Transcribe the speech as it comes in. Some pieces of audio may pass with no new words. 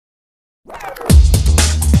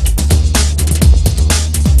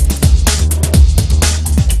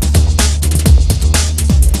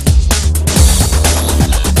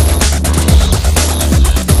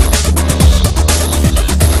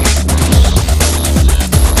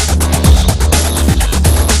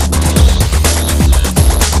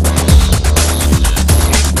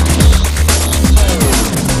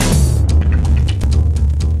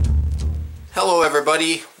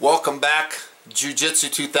welcome back. Jiu-Jitsu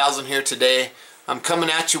 2000 here today. I'm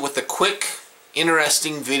coming at you with a quick,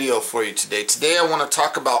 interesting video for you today. Today I want to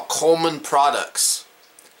talk about Coleman products.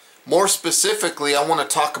 More specifically, I want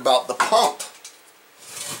to talk about the pump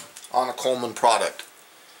on a Coleman product.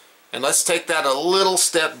 And let's take that a little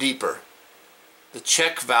step deeper. The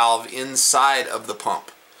check valve inside of the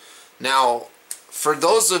pump. Now, for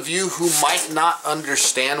those of you who might not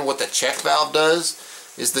understand what the check valve does,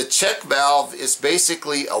 is the check valve is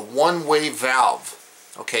basically a one-way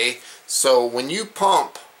valve. Okay, so when you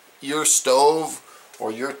pump your stove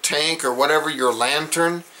or your tank or whatever, your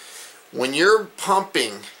lantern, when you're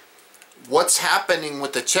pumping, what's happening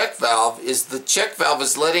with the check valve is the check valve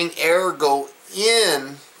is letting air go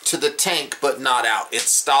in to the tank but not out. It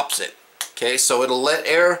stops it. Okay, so it'll let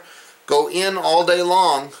air go in all day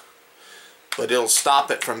long, but it'll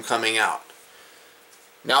stop it from coming out.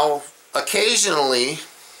 Now, occasionally,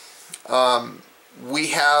 we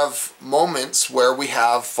have moments where we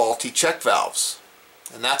have faulty check valves,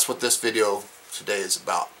 and that's what this video today is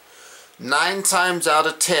about. 9 times out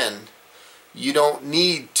of 10, you don't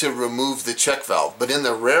need to remove the check valve, but in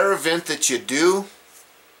the rare event that you do,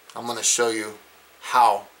 I'm going to show you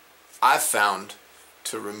how I've found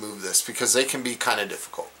to remove this, because they can be kind of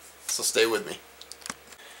difficult. So stay with me.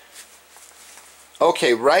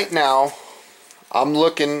 Okay, right now I'm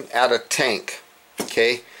looking at a tank.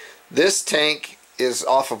 Okay, this tank is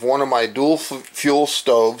off of one of my dual fuel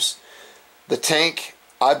stoves. The tank,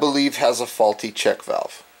 I believe, has a faulty check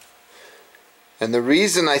valve. And the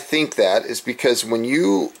reason I think that is because when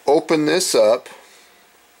you open this up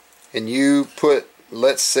and you put,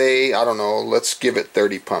 let's say, I don't know, let's give it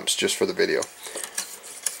 30 pumps just for the video.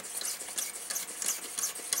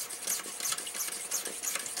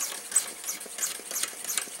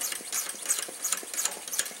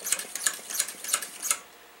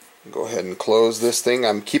 Go ahead and close this thing.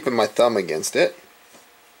 I'm keeping my thumb against it.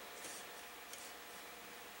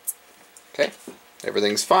 Okay,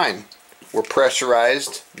 everything's fine. We're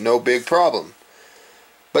pressurized, no big problem.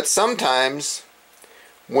 But sometimes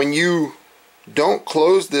when you don't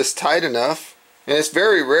close this tight enough, and it's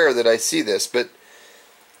very rare that I see this, but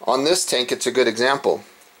on this tank it's a good example.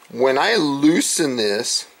 When I loosen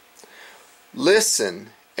this,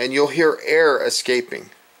 listen, and you'll hear air escaping.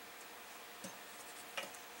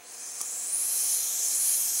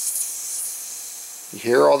 You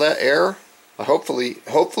hear all that air?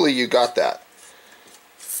 Hopefully you got that.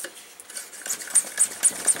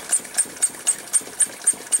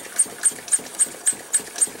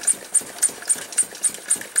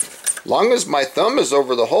 Long as my thumb is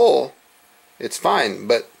over the hole, it's fine,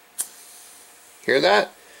 but hear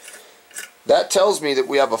that? That tells me that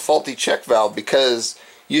we have a faulty check valve, because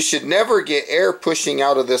you should never get air pushing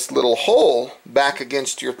out of this little hole back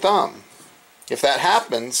against your thumb. If that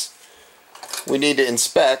happens, we need to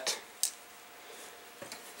inspect.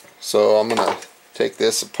 So I'm going to take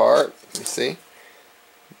this apart. Let me see.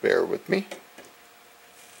 Bear with me.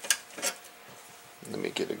 Let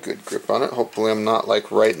me get a good grip on it. Hopefully I'm not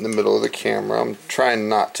like right in the middle of the camera. I'm trying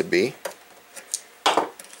not to be.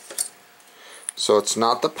 So it's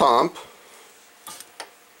not the pump.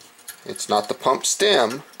 It's not the pump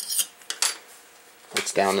stem.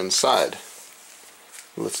 It's down inside.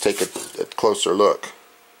 Let's take a closer look.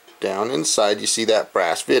 Down inside you see that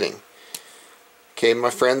brass fitting. Okay,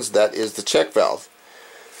 my friends, that is the check valve.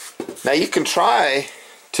 Now you can try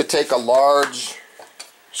to take a large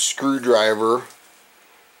screwdriver,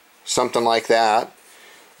 something like that,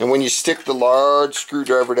 and when you stick the large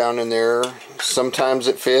screwdriver down in there, sometimes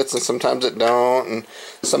it fits and sometimes it don't, and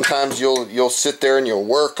sometimes you'll sit there and you'll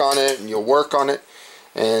work on it and you'll work on it,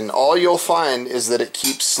 and all you'll find is that it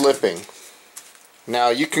keeps slipping. Now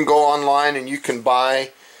you can go online and you can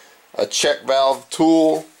buy a check valve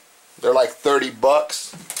tool. They're like 30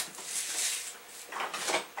 bucks.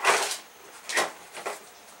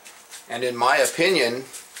 And in my opinion,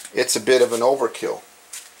 it's a bit of an overkill.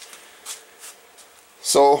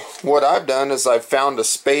 So what I've done is I've found a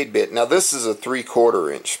spade bit. Now this is a 3/4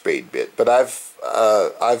 inch spade bit, but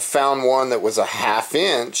I've found one that was a 1/2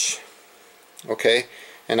 inch. Okay,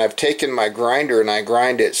 and I've taken my grinder and I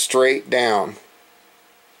grind it straight down,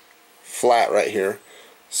 flat right here.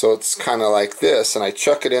 So it's kind of like this, and I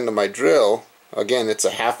chuck it into my drill. Again, it's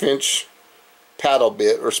a 1/2 inch paddle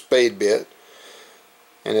bit or spade bit,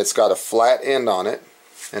 and it's got a flat end on it,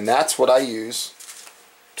 and that's what I use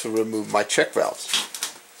to remove my check valves.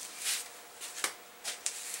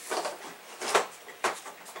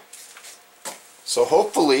 So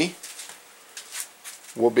hopefully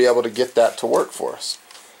we'll be able to get that to work for us.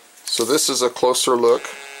 So this is a closer look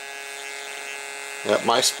at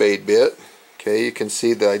my spade bit. Okay, you can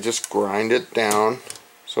see that I just grind it down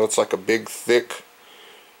so it's like a big thick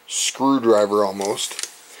screwdriver almost.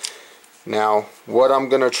 Now what I'm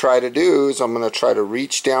going to try to do is I'm going to try to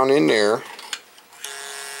reach down in there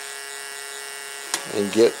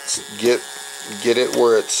and get it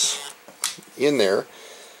where it's in there,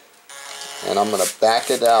 and I'm going to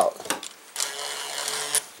back it out.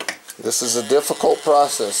 This is a difficult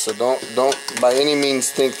process, so don't by any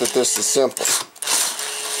means think that this is simple.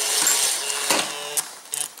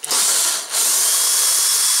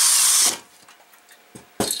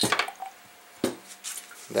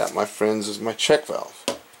 That, my friends, is my check valve.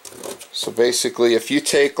 So basically, if you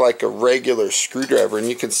take like a regular screwdriver, and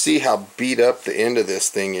you can see how beat up the end of this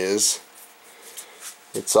thing is,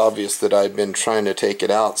 it's obvious that I've been trying to take it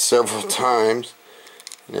out several times.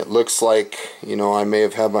 And it looks like, you know, I may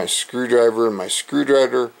have had my screwdriver, and my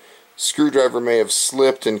screwdriver may have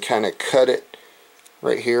slipped and kind of cut it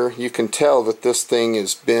right here. You can tell that this thing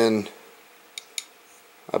has been,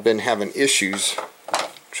 I've been having issues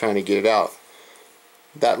trying to get it out.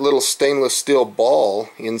 That little stainless steel ball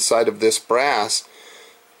inside of this brass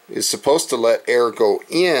is supposed to let air go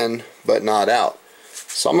in but not out.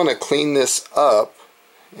 So I'm going to clean this up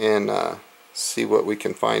and see what we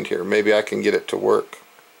can find here. Maybe I can get it to work.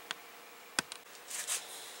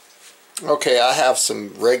 Okay, I have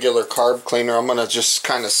some regular carb cleaner. I'm going to just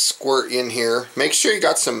kind of squirt in here. Make sure you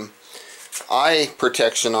got some eye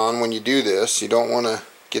protection on when you do this. You don't want to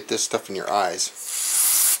get this stuff in your eyes.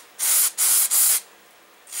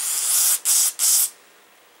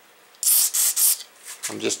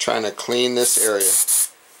 I'm just trying to clean this area.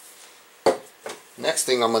 Next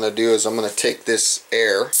thing I'm going to do is I'm going to take this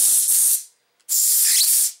air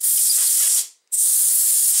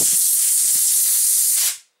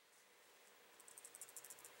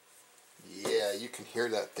yeah, you can hear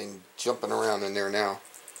that thing jumping around in there now.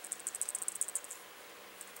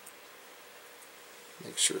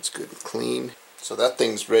 Make sure it's good and clean. So that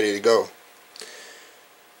thing's ready to go.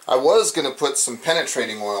 I was going to put some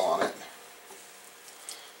penetrating oil on it.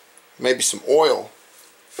 Maybe some oil,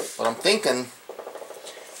 but I'm thinking,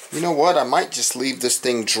 you know what, I might just leave this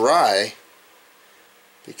thing dry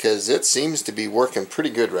because it seems to be working pretty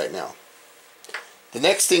good right now. The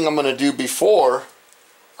next thing I'm going to do before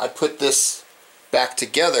I put this back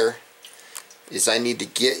together is I need to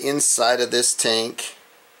get inside of this tank.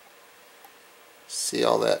 See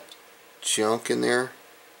all that junk in there?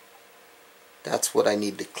 That's what I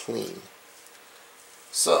need to clean.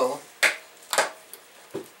 So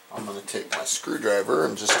I'm going to take my screwdriver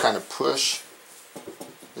and just kind of push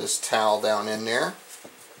this towel down in there.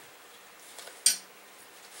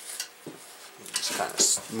 Just kind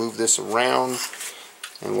of move this around.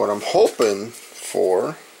 And what I'm hoping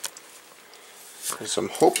for is I'm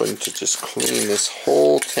hoping to just clean this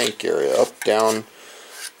whole tank area up, down,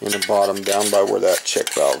 in the bottom, down by where that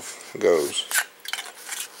check valve goes.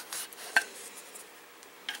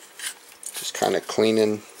 Just kind of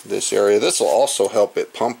cleaning this area. This will also help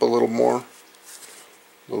it pump a little more,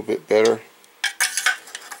 a little bit better.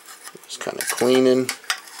 Just kind of cleaning,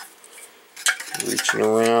 reaching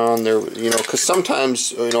around there, you know, because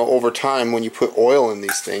sometimes, you know, over time when you put oil in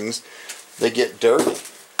these things, they get dirty.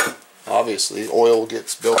 Obviously, oil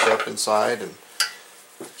gets built up inside, and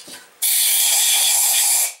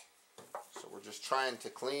so we're just trying to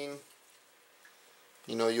clean.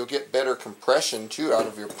 You know, you'll get better compression too out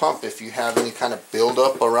of your pump if you have any kind of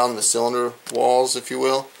buildup around the cylinder walls, if you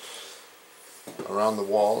will, around the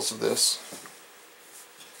walls of this.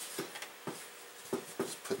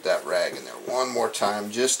 Just put that rag in there one more time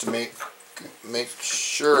just to make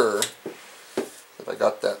sure that I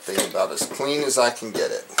got that thing about as clean as I can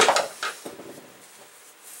get it.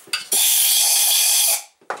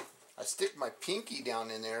 I stick my pinky down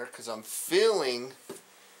in there because I'm feeling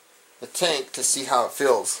the tank to see how it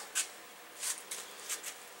feels.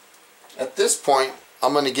 At this point,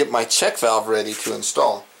 I'm going to get my check valve ready to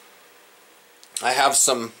install. I have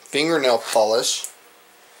some fingernail polish,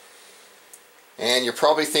 and you're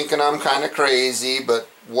probably thinking I'm kind of crazy, but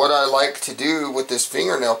what I like to do with this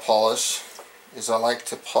fingernail polish is I like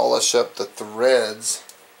to polish up the threads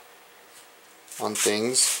on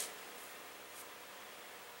things,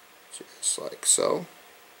 just like so.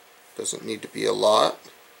 Doesn't need to be a lot.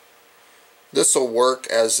 This will work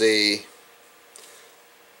as a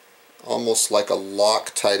almost like a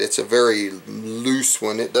Loctite. It's a very loose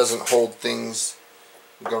one. It doesn't hold things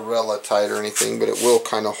gorilla tight or anything, but it will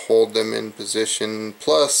kind of hold them in position.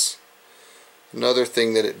 Plus, another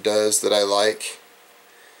thing that it does that I like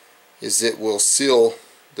is it will seal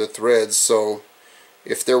the threads, so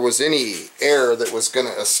if there was any air that was going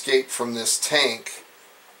to escape from this tank,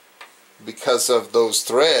 because of those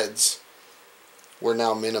threads, we're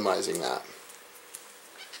now minimizing that.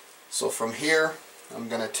 So from here, I'm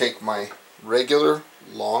going to take my regular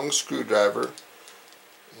long screwdriver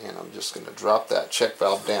and I'm just going to drop that check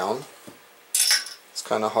valve down. It's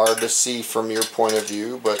kind of hard to see from your point of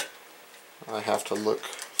view, but I have to look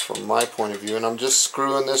from my point of view, and I'm just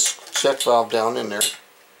screwing this check valve down in there.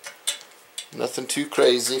 Nothing too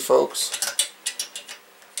crazy, folks.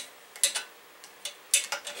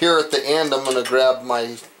 Here at the end, I'm going to grab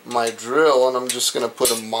my drill and I'm just going to put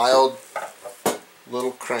a mild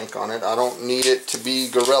little crank on it. I don't need it to be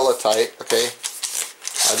gorilla tight, okay?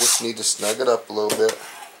 I just need to snug it up a little bit.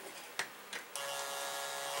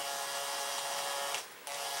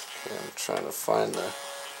 Okay, I'm trying to find the...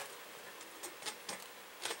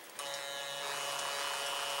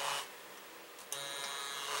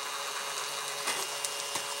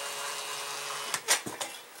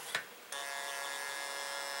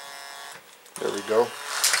 There we go.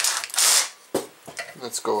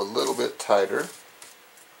 Let's go a little bit tighter.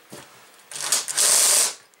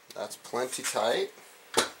 That's plenty tight.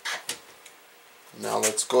 Now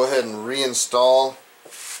let's go ahead and reinstall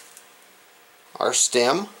our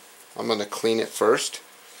stem. I'm going to clean it first.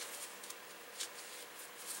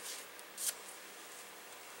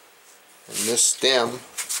 And this stem,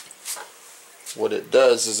 what it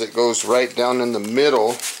does is it goes right down in the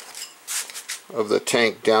middle of the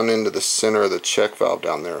tank, down into the center of the check valve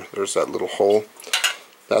down there. There's that little hole.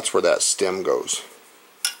 That's where that stem goes.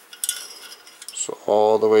 So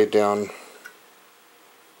all the way down,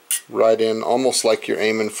 right in, almost like you're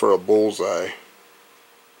aiming for a bullseye.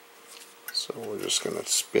 So we're just going to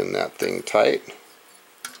spin that thing tight.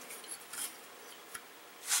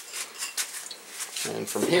 And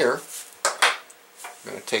from here,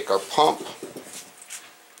 we're going to take our pump.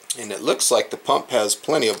 And it looks like the pump has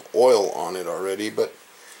plenty of oil on it already, but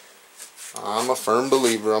I'm a firm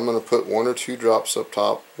believer. I'm going to put 1 or 2 drops up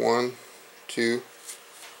top. 1, 2.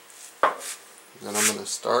 Then I'm going to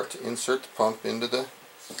start to insert the pump into the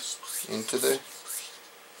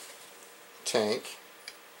tank.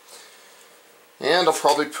 And I'll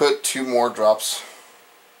probably put 2 more drops.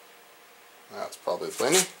 That's probably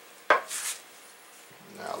plenty.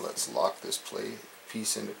 Now let's lock this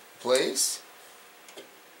piece into place.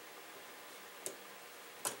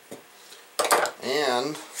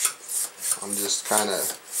 And I'm just kind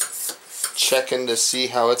of checking to see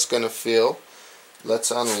how it's going to feel. Let's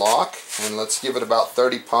unlock and let's give it about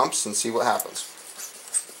 30 pumps and see what happens.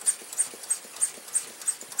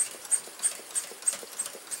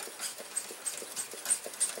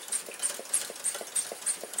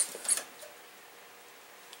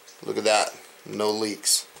 Look at that, no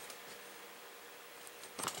leaks.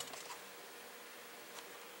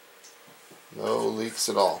 No leaks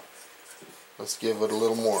at all. Let's give it a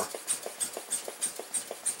little more.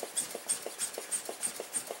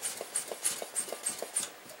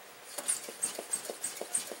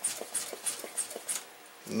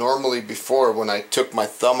 Normally before, when I took my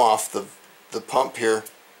thumb off the pump here,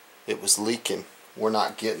 it was leaking. We're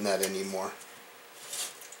not getting that anymore.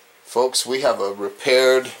 Folks, we have a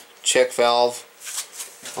repaired check valve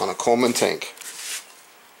on a Coleman tank.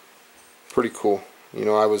 Pretty cool. You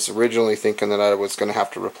know, I was originally thinking that I was going to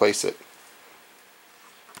have to replace it.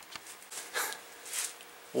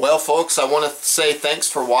 Well, folks, I want to say thanks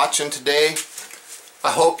for watching today.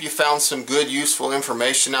 I hope you found some good, useful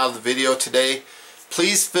information out of the video today.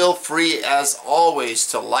 Please feel free, as always,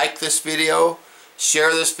 to like this video,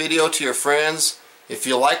 share this video to your friends. If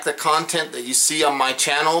you like the content that you see on my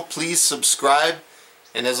channel, please subscribe.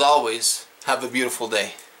 And as always, have a beautiful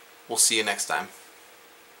day. We'll see you next time.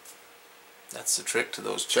 That's the trick to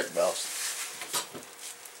those check valves.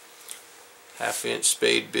 1/2-inch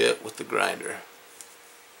spade bit with the grinder.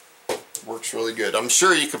 Works really good. I'm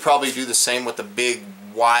sure you could probably do the same with a big,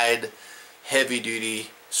 wide,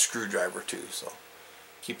 heavy-duty screwdriver too. So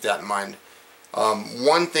keep that in mind.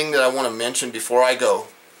 One thing that I want to mention before I go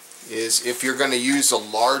is if you're going to use a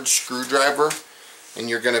large screwdriver and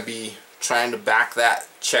you're going to be trying to back that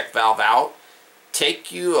check valve out,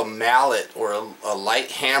 take you a mallet or a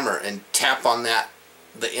light hammer and tap on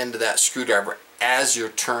the end of that screwdriver as you're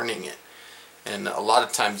turning it. And a lot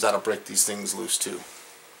of times that'll break these things loose too.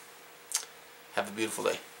 Have a beautiful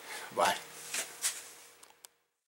day. Bye.